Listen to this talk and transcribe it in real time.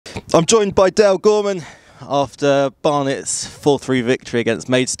I'm joined by Dale Gorman after Barnet's 4-3 victory against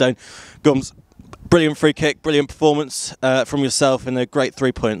Maidstone. Gorm's brilliant free kick, brilliant performance from yourself and a great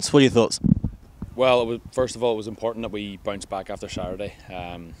 3 points. What are your thoughts? Well, first of all, it was important that we bounced back after Saturday.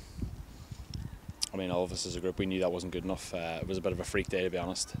 I mean, all of us as a group, we knew that wasn't good enough. It was a bit of a freak day, to be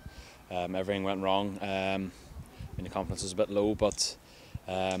honest. Everything went wrong. I mean, the confidence was a bit low, but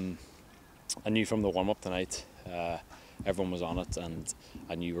I knew from the warm-up tonight everyone was on it, and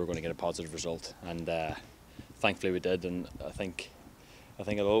I knew we were going to get a positive result, and thankfully we did. And I think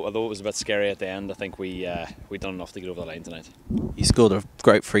although it was a bit scary at the end, I think we done enough to get over the line tonight. You scored a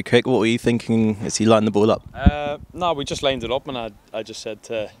great free kick. What were you thinking as you lined the ball up? No, we just lined it up, and I just said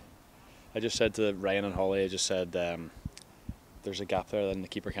to Ryan and Holly, I just said there's a gap there and the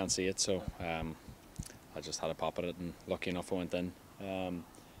keeper can't see it, so I just had a pop at it, and lucky enough it went in.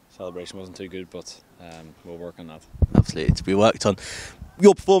 Celebration wasn't too good, but we'll work on that. Absolutely, to be worked on.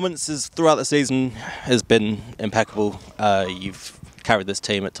 Your performances throughout the season has been impeccable. You've carried this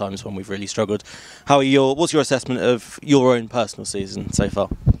team at times when we've really struggled. What's your assessment of your own personal season so far?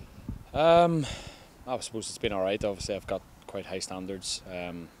 I suppose it's been all right. Obviously, I've got quite high standards.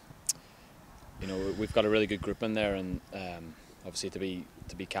 You know, we've got a really good group in there, and obviously to be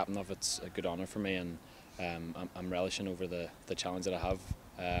captain of it's a good honour for me, and I'm relishing over the challenge that I have.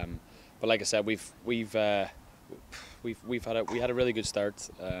 But like I said, we had a really good start,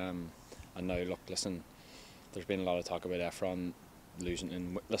 and now look, listen, there's been a lot of talk about Efron losing,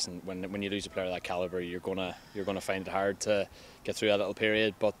 and listen, when you lose a player of that calibre, you're gonna find it hard to get through that little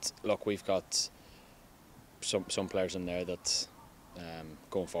period. But look, we've got some players in there that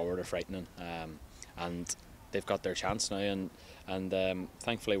going forward are frightening, and they've got their chance now, and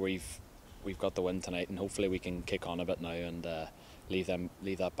thankfully we've got the win tonight, and hopefully we can kick on a bit now and leave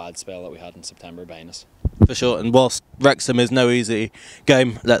that bad spell that we had in September behind us. For sure, and whilst Wrexham is no easy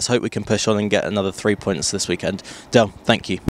game, let's hope we can push on and get another 3 points this weekend. Del, thank you.